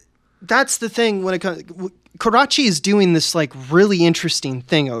 because that's the thing when it comes. Karachi is doing this like really interesting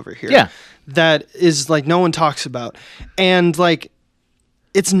thing over here. Yeah. That is like no one talks about. And like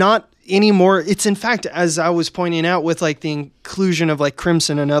it's not anymore. It's in fact, as I was pointing out with like the inclusion of like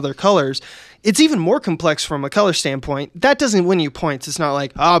crimson and other colors, it's even more complex from a color standpoint. That doesn't win you points. It's not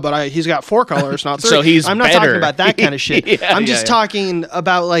like, he's got 4 colors, not 3. So he's I'm not better. talking about that kind of shit. I'm just talking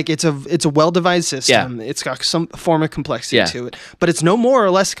about like it's a well-devised system. Yeah. It's got some form of complexity to it, but it's no more or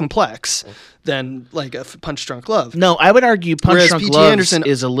less complex than like a Punch Drunk Love. No, I would argue Punch Whereas Drunk P.T. Love Anderson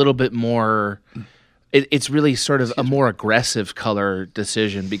is a little bit more. It's really sort of a more aggressive color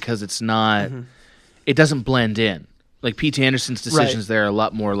decision because it's not. It doesn't blend in. Like P.T. Anderson's decisions, there are a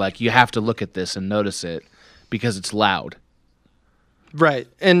lot more like you have to look at this and notice it because it's loud. Right,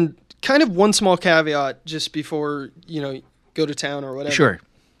 and kind of one small caveat just before go to town or whatever. Sure.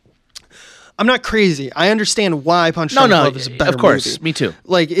 I'm not crazy. I understand why Punch Drunk Love is a better movie. Of course, me too.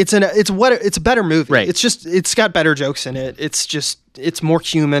 Like it's a better movie. Right. It's got better jokes in it. It's more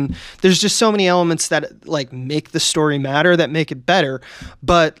human. There's just so many elements that like make the story matter, that make it better.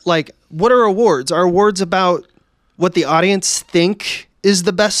 But like, what are awards? Are awards about what the audience think is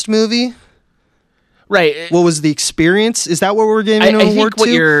the best movie? Right. What was the experience? Is that what we're giving an award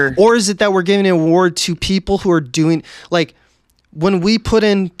to? Or is it that we're giving an award to people who are doing like when we put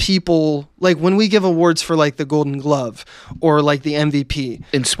in people, like when we give awards for like the Golden Glove or like the MVP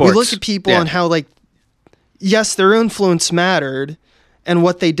in sports, we look at people and how like, yes, their influence mattered and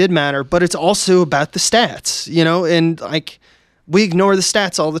what they did matter, but it's also about the stats, and like we ignore the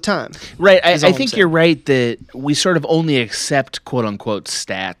stats all the time. Right. I think you're right that we sort of only accept quote unquote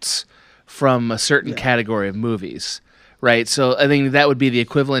stats from a certain category of movies. Right, so I think that would be the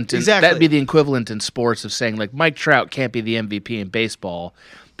equivalent. That'd be the equivalent in sports of saying like Mike Trout can't be the MVP in baseball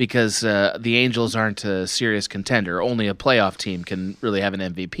because the Angels aren't a serious contender. Only a playoff team can really have an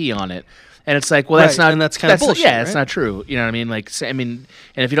MVP on it. And it's like, well, that's not. And that's kind of bullshit. Yeah, it's not true. You know what I mean? Like, and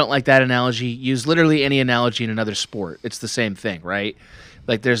if you don't like that analogy, use literally any analogy in another sport. It's the same thing, right?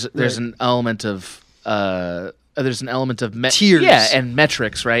 Like, there's an element of. There's an element of tiers, and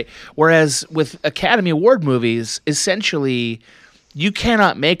metrics, right? Whereas with Academy Award movies, essentially, you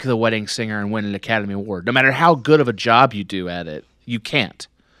cannot make The Wedding Singer and win an Academy Award, no matter how good of a job you do at it. You can't,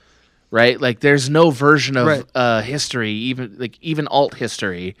 right? Like, there's no version of history, even alt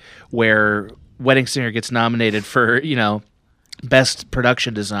history, where Wedding Singer gets nominated for best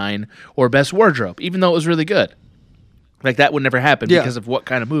production design or best wardrobe, even though it was really good. Like that would never happen because of what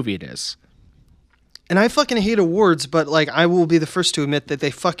kind of movie it is. And I fucking hate awards, but like I will be the first to admit that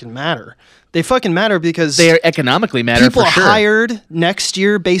they fucking matter. They fucking matter because they economically matter. People for sure. hired next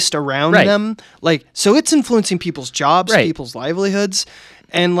year based around them, like so it's influencing people's jobs, people's livelihoods,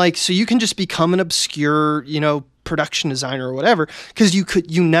 and like so you can just become an obscure, production designer or whatever because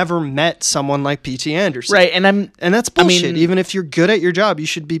you never met someone like P.T. Anderson, right? And that's bullshit. Even if you're good at your job, you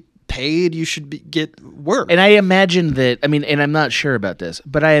should be paid, you should get work. And I imagine that, and I'm not sure about this,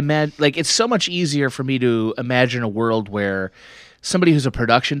 but I imagine, like, it's so much easier for me to imagine a world where somebody who's a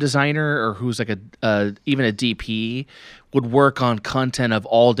production designer or who's like even a DP would work on content of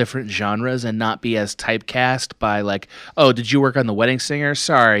all different genres and not be as typecast by like, oh, did you work on The Wedding Singer?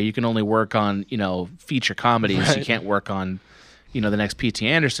 Sorry, you can only work on, feature comedies. Right. You can't work on, the next P.T.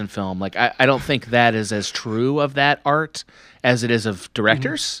 Anderson film. Like, I don't think that is as true of that art as it is of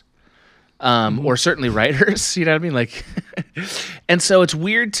directors. Or certainly writers, you know what I mean? Like, and so it's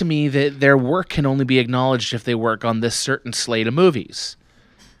weird to me that their work can only be acknowledged if they work on this certain slate of movies.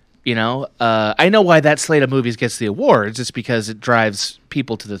 I know why that slate of movies gets the awards. It's because it drives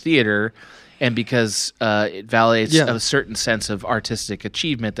people to the theater and because it validates a certain sense of artistic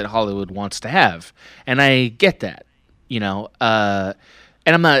achievement that Hollywood wants to have. And I get that, and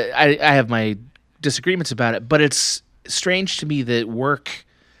I'm not, I have my disagreements about it, but it's strange to me that work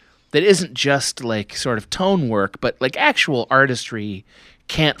that isn't just like sort of tone work, but like actual artistry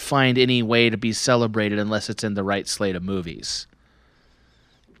can't find any way to be celebrated unless it's in the right slate of movies.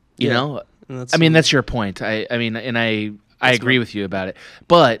 You know? I mean, that's your point. I agree with you about it.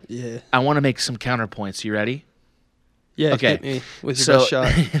 But I want to make some counterpoints. You ready? Yeah, okay. Hit me with your best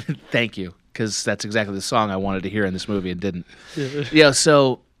shot. Thank you, because that's exactly the song I wanted to hear in this movie and didn't. Yeah,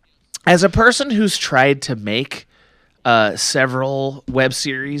 so as a person who's tried to make several web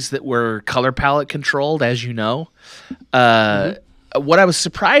series that were color palette controlled, as you know, what I was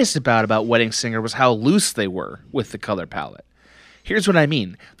surprised about Wedding Singer was how loose they were with the color palette. Here's what I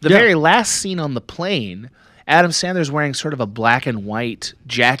mean. The very last scene on the plane, Adam Sandler's wearing sort of a black and white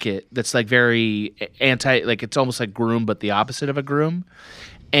jacket that's like very like it's almost like groom, but the opposite of a groom.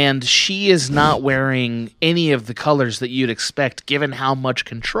 And she is not wearing any of the colors that you'd expect given how much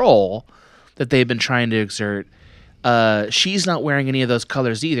control that they've been trying to exert. She's not wearing any of those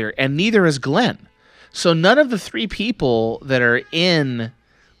colors either, and neither is Glenn. So none of the three people that are in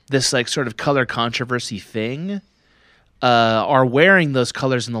this like sort of color controversy thing are wearing those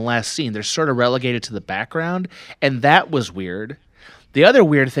colors in the last scene. They're sort of relegated to the background, and that was weird. The other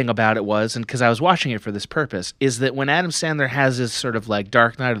weird thing about it was, and because I was watching it for this purpose, is that when Adam Sandler has his sort of like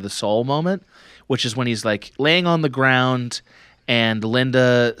Dark Night of the Soul moment, which is when he's like laying on the ground and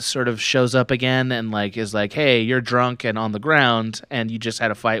Linda sort of shows up again and like is like, hey, you're drunk and on the ground and you just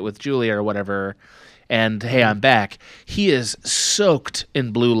had a fight with Julia or whatever, and hey, I'm back. He is soaked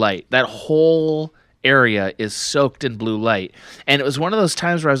in blue light. That whole area is soaked in blue light. And it was one of those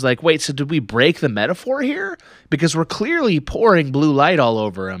times where I was like, wait, so did we break the metaphor here? Because we're clearly pouring blue light all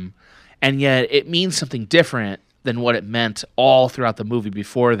over him, and yet it means something different than what it meant all throughout the movie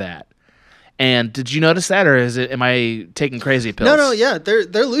before that. And did you notice that, or am I taking crazy pills? No, yeah,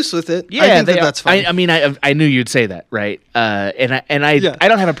 they're loose with it. Yeah, I think that's fine. I mean, I knew you'd say that, right? I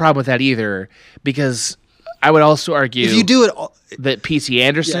don't have a problem with that either, because I would also argue if you do it that P.C.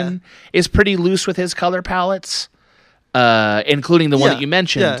 Anderson is pretty loose with his color palettes, including the one that you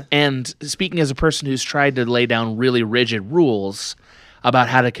mentioned. Yeah. And speaking as a person who's tried to lay down really rigid rules about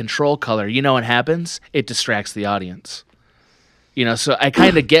how to control color, you know what happens? It distracts the audience. You know, so I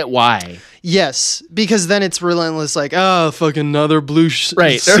kind of get why. Yes, because then it's relentless, like, oh, fucking another blue suit.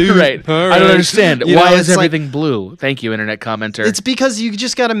 Right. I don't understand. Why is everything blue? Thank you, internet commenter. It's because you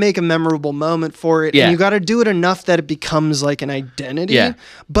just got to make a memorable moment for it, and you got to do it enough that it becomes like an identity. Yeah.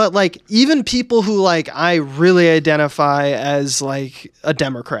 But like, even people who like I really identify as like a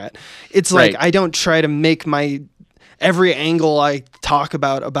Democrat, it's like I don't try to make my every angle I talk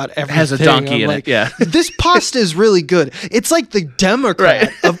about everything has a donkey in it. Yeah, this pasta is really good. It's like the Democrat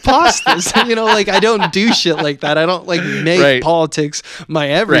of pastas. You know, like I don't do shit like that. I don't like make politics my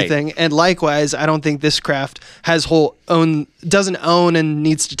everything. Right. And likewise, I don't think this craft doesn't own and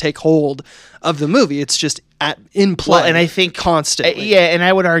needs to take hold of the movie. It's just in play. Well, and I think constantly. And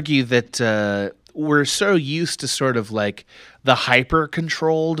I would argue that we're so used to sort of like the hyper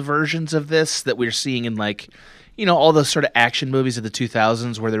controlled versions of this that we're seeing in like, you know, all those sort of action movies of the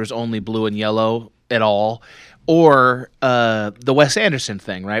 2000s where there was only blue and yellow at all, or the Wes Anderson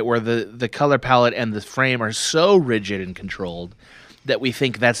thing, right, where the color palette and the frame are so rigid and controlled that we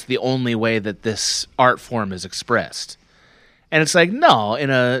think that's the only way that this art form is expressed. And it's like, no,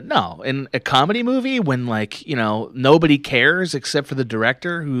 in a comedy movie when like, you know, nobody cares except for the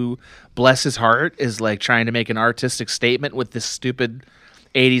director who, bless his heart, is like trying to make an artistic statement with this stupid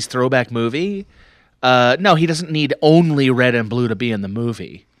 80s throwback movie. No, he doesn't need only red and blue to be in the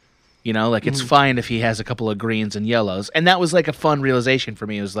movie. You know, like it's fine if he has a couple of greens and yellows. And that was like a fun realization for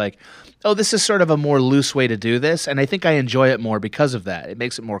me. It was like, oh, this is sort of a more loose way to do this. And I think I enjoy it more because of that. It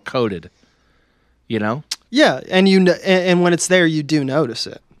makes it more coded, you know? Yeah. And when it's there, you do notice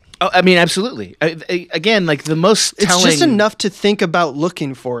it. Oh, I mean, absolutely. Again, like the most telling... It's just enough to think about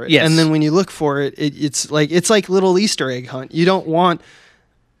looking for it. Yes. And then when you look for it, it's like little Easter egg hunt. You don't want...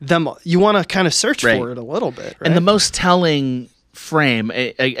 you want to kind of search for it a little bit, right? And the most telling frame,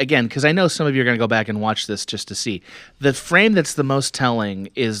 again, because I know some of you are going to go back and watch this just to see, the frame that's the most telling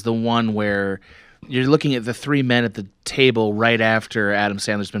is the one where you're looking at the three men at the table right after Adam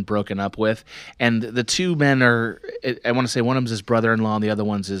Sandler's been broken up with, and the two men are, I want to say one of them's his brother-in-law and the other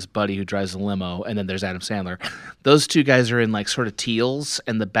one's his buddy who drives a limo, and then there's Adam Sandler. Those two guys are in like sort of teals,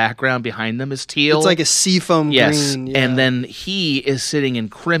 and the background behind them is teal. It's like a seafoam green. Yeah. And then he is sitting in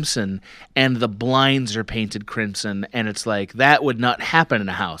crimson, and the blinds are painted crimson, and it's like, that would not happen in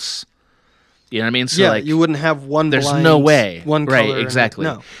a house. You know what I mean? So like, you wouldn't have one there's blind, no way. one color. Right, exactly.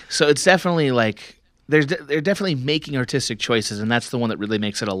 No. So it's definitely like, they're definitely making artistic choices, and that's the one that really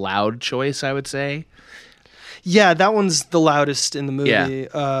makes it a loud choice, I would say. Yeah, that one's the loudest in the movie.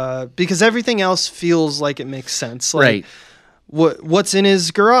 Because everything else feels like it makes sense. Like, Right. What's in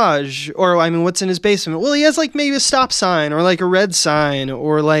his garage, or I mean, what's in his basement? Well, he has like maybe a stop sign or like a red sign,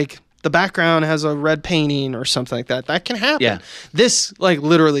 or like the background has a red painting or something like that. That can happen. Yeah. This like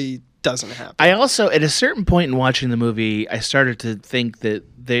literally doesn't happen. I also, at a certain point in watching the movie, I started to think that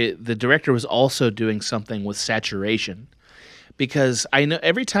the director was also doing something with saturation, because I know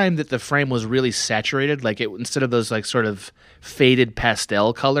every time that the frame was really saturated, like instead of those like sort of faded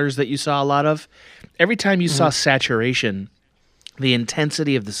pastel colors that you saw a lot of, every time you saw saturation, the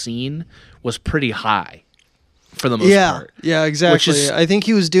intensity of the scene was pretty high for the most part. Yeah, exactly. I think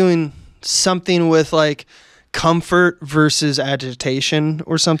he was doing something with like comfort versus agitation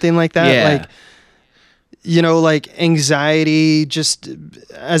or something like that. Yeah. Like, you know, like anxiety just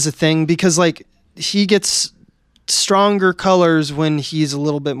as a thing, because like he gets stronger colors when he's a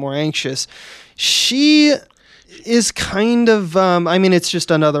little bit more anxious. She is kind of, I mean, it's just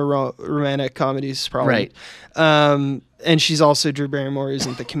another romantic comedy's problem. Right. And she's also Drew Barrymore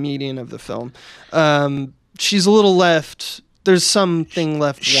isn't the comedian of the film. She's a little left. There's something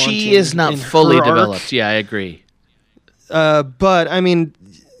left. She is not fully developed. Yeah, I agree. But I mean,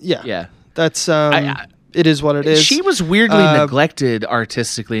 yeah. That's it is what it is. She was weirdly neglected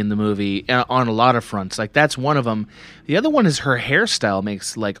artistically in the movie on a lot of fronts. Like that's one of them. The other one is her hairstyle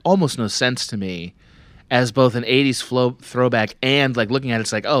makes like almost no sense to me as both an 80s throwback and like looking at it,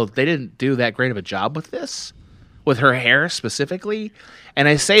 it's like, oh, they didn't do that great of a job with this, with her hair specifically. And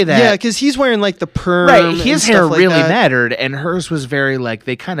I say that, yeah, because he's wearing like the perm. Right, his hair like really that. mattered, and hers was very like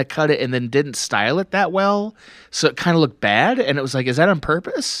they kind of cut it and then didn't style it that well, so it kind of looked bad. And it was like, is that on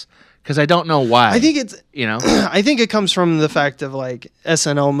purpose? Because I don't know why. I think it's, you know, I think it comes from the fact of like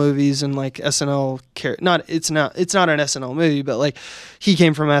SNL movies and like SNL it's not an SNL movie, but like he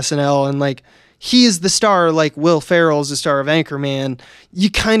came from SNL and like he is the star, like Will Ferrell is the star of Anchorman.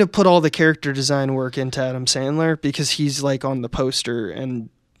 You kind of put all the character design work into Adam Sandler because he's like on the poster and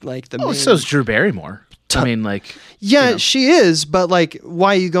like the main. So is Drew Barrymore. I mean, like, yeah, you know. she is, but like,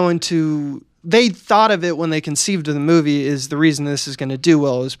 why are you going to? They thought of it when they conceived of the movie is the reason this is going to do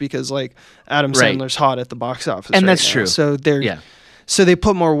well is because like Adam Right. Sandler's hot at the box office, And right that's now. true. So so they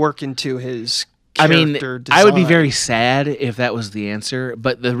put more work into his. I mean, design. I would be very sad if that was the answer.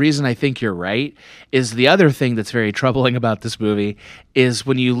 But the reason I think you're right is the other thing that's very troubling about this movie is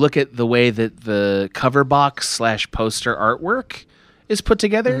when you look at the way that the cover box / poster artwork is put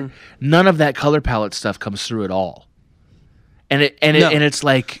together, none of that color palette stuff comes through at all. And it's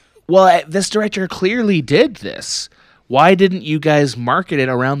like, well, this director clearly did this. Why didn't you guys market it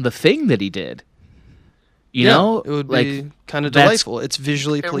around the thing that he did? You know, it would like, be kind of that's- delightful. It's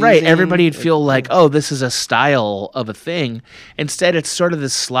visually pleasing. Right, everybody would feel like, oh, this is a style of a thing. Instead, it's sort of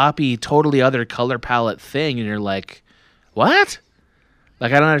this sloppy, totally other color palette thing, and you're like, what?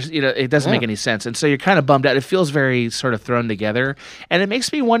 Like, I don't understand, you know, it doesn't make any sense. And so you're kind of bummed out. It feels very sort of thrown together. And it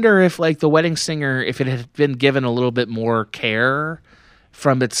makes me wonder if, like, The Wedding Singer, if it had been given a little bit more care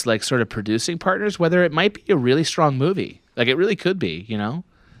from its, like, sort of producing partners, whether it might be a really strong movie. Like, it really could be, you know?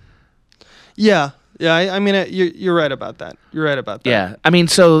 Yeah. Yeah, I mean, you're right about that. You're right about that. Yeah, I mean,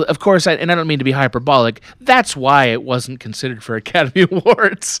 so of course, and I don't mean to be hyperbolic. That's why it wasn't considered for Academy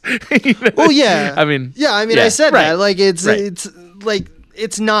Awards. You know? Well, yeah. I mean, I said right, that. Like, it's right. like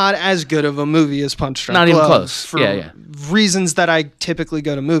it's not as good of a movie as Punch Drunk Not even Love close. For Yeah. reasons that I typically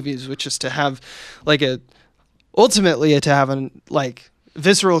go to movies, which is to have like ultimately to have a like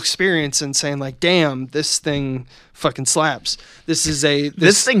visceral experience and saying like, damn, this thing fucking slaps. This is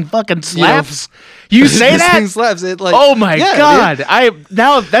this thing fucking slaps. You say this that? thing slaps. It like, Oh my yeah, god!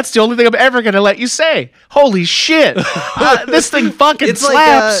 Now that's the only thing I'm ever gonna let you say. Holy shit! This thing fucking It's like,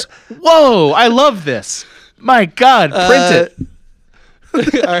 slaps. Whoa! I love this. My god! Print it.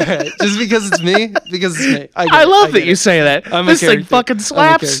 All right, just because it's me, because it's me. I love that you say that. I'm a This thing character. fucking I'm a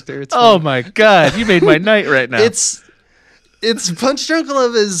slaps. character. It's Oh fine. my god! You made my night right now. It's Punch Drunk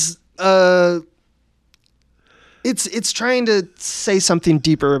Love is it's trying to say something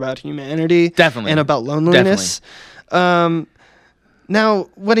deeper about humanity, Definitely. and about loneliness. Now,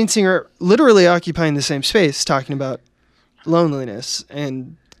 Wedding Singer literally occupying the same space, talking about loneliness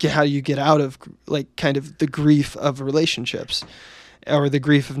and how you get out of like kind of the grief of relationships. Or the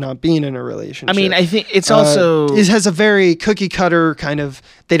grief of not being in a relationship. I mean, I think it's also it has a very cookie cutter kind of.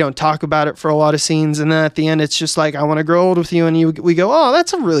 They don't talk about it for a lot of scenes, and then at the end, it's just like, "I want to grow old with you," and we go, "Oh,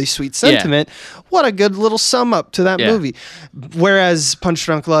 that's a really sweet sentiment. What a good little sum up to that Yeah. movie." Whereas Punch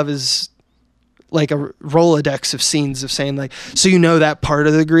Drunk Love is like a Rolodex of scenes of saying like, so you know that part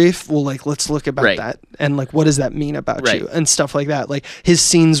of the grief, well, like let's look about that and like what does that mean about you and stuff like that. Like his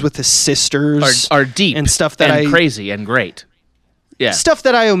scenes with his sisters are deep and stuff that crazy and great. Yeah. Stuff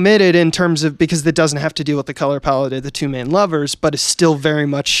that I omitted in terms of, because it doesn't have to deal with the color palette of the two main lovers, but is still very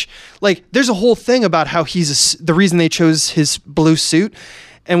much like, there's a whole thing about how the reason they chose his blue suit.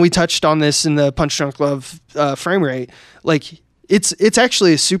 And we touched on this in the Punch Drunk Love frame rate. Like it's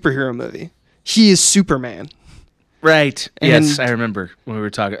actually a superhero movie. He is Superman. Right. And yes, I remember when we were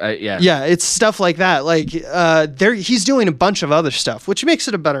talking. Yeah. Yeah, it's stuff like that. Like he's doing a bunch of other stuff, which makes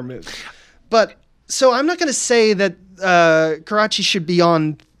it a better movie. But so I'm not going to say that Karachi should be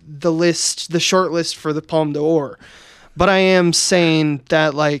on the list, the short list for the Palme d'Or. But I am saying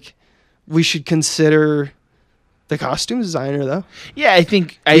that like we should consider the costume designer, though. Yeah, I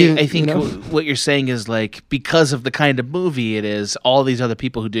think what you're saying is like, because of the kind of movie it is, all these other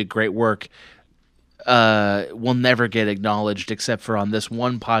people who did great work will never get acknowledged except for on this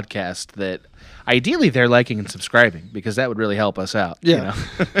one podcast that ideally they're liking and subscribing, because that would really help us out. Yeah.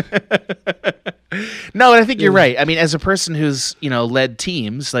 You know? No, I think you're right. I mean, as a person who's, led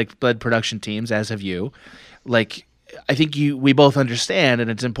teams, like led production teams, as have you, like, I think we both understand, and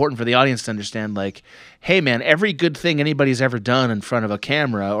it's important for the audience to understand, like, hey, man, every good thing anybody's ever done in front of a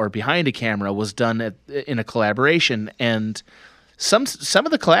camera or behind a camera was done in a collaboration, and some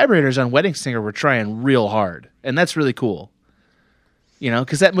of the collaborators on Wedding Singer were trying real hard, and that's really cool,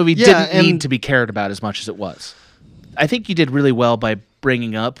 because that movie didn't need to be cared about as much as it was. I think you did really well by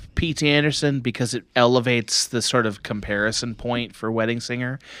bringing up P.T. Anderson, because it elevates the sort of comparison point for Wedding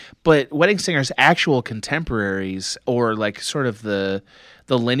Singer. But Wedding Singer's actual contemporaries, or like sort of the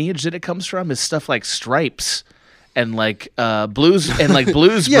lineage that it comes from, is stuff like Stripes and like Blues and like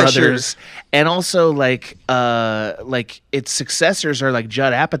Blues Brothers, sure. And also like its successors are like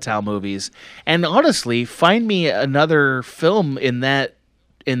Judd Apatow movies. And honestly, find me another film in that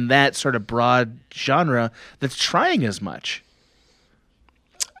sort of broad genre that's trying as much.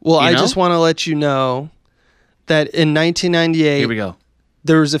 Well, I just want to let you know that in 1998, here we go.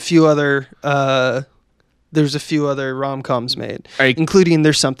 There was a few other rom-coms made, including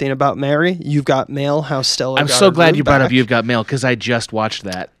There's Something About Mary, You've Got Mail, How Stella I'm Got so Her glad Groove you brought Back. up You've Got Mail, because I just watched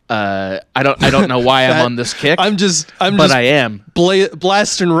that. I don't know why I'm on this kick. But I am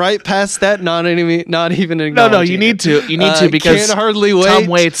blasting right past that. Not even acknowledging. No, you need to because can't hardly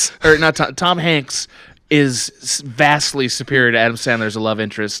wait. Tom Hanks is vastly superior to Adam Sandler's love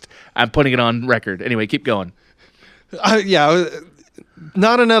interest. I'm putting it on record. Anyway, keep going.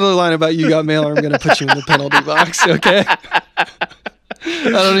 Not another line about You Got Mail, or I'm going to put you in the penalty box, okay? I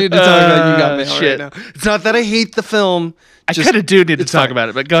don't need to talk about You Got Mail right now. It's not that I hate the film. I kind of do need to talk about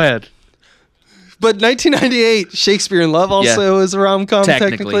it, but go ahead. But 1998, Shakespeare in Love also is a rom-com,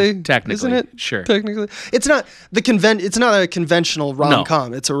 technically. Isn't it? Sure. Technically. It's not it's not a conventional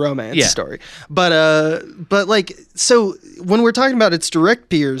rom-com. No. It's a romance story. But like, so when we're talking about its direct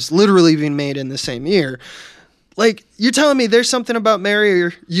peers literally being made in the same year, like, you're telling me There's Something About Mary,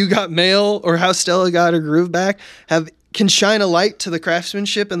 or You Got Mail, or How Stella Got Her Groove Back can shine a light to the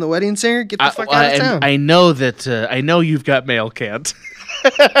craftsmanship in The Wedding Singer? Get the fuck out of town. I know that. I know You've Got Mail can't.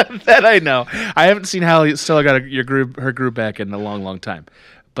 That I know. I haven't seen How Stella Got her groove back in a long, long time.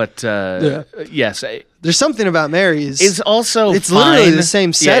 But yes, There's Something About Mary is also. It's fine. Literally the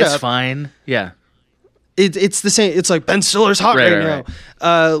same setup. Yeah, it's fine. Yeah. It's the same. It's like Ben Stiller's hot right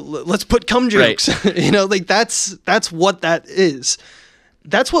now. Let's put cum jokes. Right. Like that's what that is.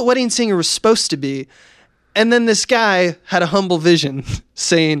 That's what Wedding Singer was supposed to be. And then this guy had a humble vision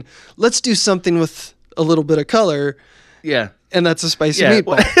saying, let's do something with a little bit of color. Yeah. And that's a spicy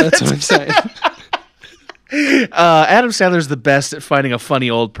meatball. That's what I'm saying. Adam Sandler's the best at finding a funny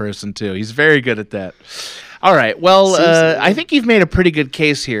old person, too. He's very good at that. All right. Well, I think you've made a pretty good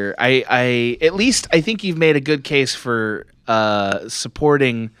case here. I think you've made a good case for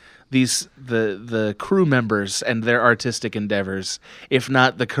supporting the crew members and their artistic endeavors, if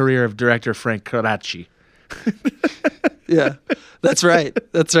not the career of director Frank Karachi. Yeah, that's right.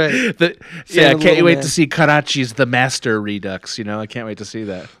 That's right. I can't wait to see Karachi's The Master Redux. I can't wait to see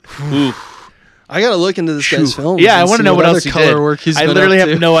that. Ooh. I gotta look into this guy's films. Yeah, I want to know what else he did. Work I literally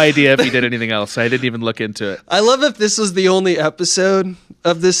have no idea if he did anything else. I didn't even look into it. I love if this was the only episode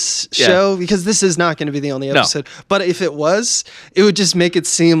of this show, because this is not going to be the only episode. No. But if it was, it would just make it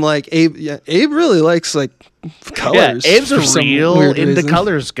seem like Abe really likes like colors. Yeah, Abe's a real into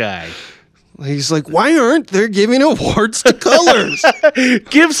colors guy. He's like, why aren't they giving awards to colors?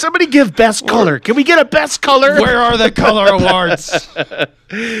 Give best color. Can we get a best color? Where are the color awards?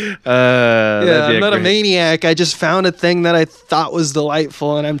 I'm not a maniac. I just found a thing that I thought was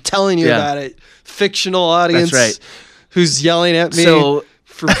delightful, and I'm telling you about it. Fictional audience who's yelling at me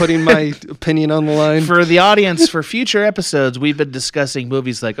for putting my opinion on the line. For the audience, for future episodes, we've been discussing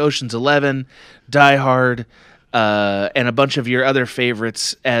movies like Ocean's 11, Die Hard, and a bunch of your other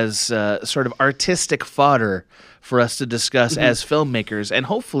favorites as sort of artistic fodder for us to discuss as filmmakers. And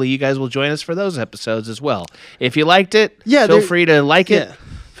hopefully you guys will join us for those episodes as well. If you liked it, feel free to like it.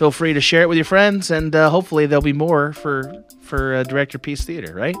 Feel free to share it with your friends. And hopefully there'll be more for Director Peace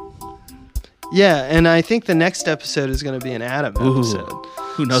Theater, right? Yeah, and I think the next episode is going to be an Adam episode.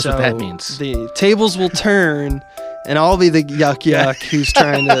 Who knows what that means? The tables will turn, and I'll be the yuck who's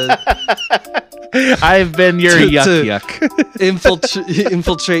trying to... I've been your yuck.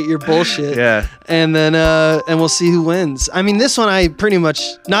 Infiltrate your bullshit. Yeah. And then and we'll see who wins. I mean, this one I pretty much,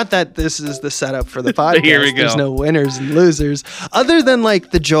 not that this is the setup for the podcast. Here we go. There's no winners and losers other than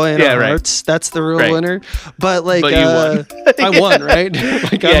like the joy in our hearts. That's the real winner. But like you won. I won, right?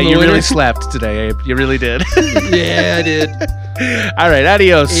 Like, yeah, you really slapped today, Abe. You really did. Yeah, I did. All right,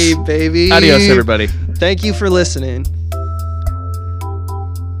 adios. Hey, baby. Adios, everybody. Thank you for listening.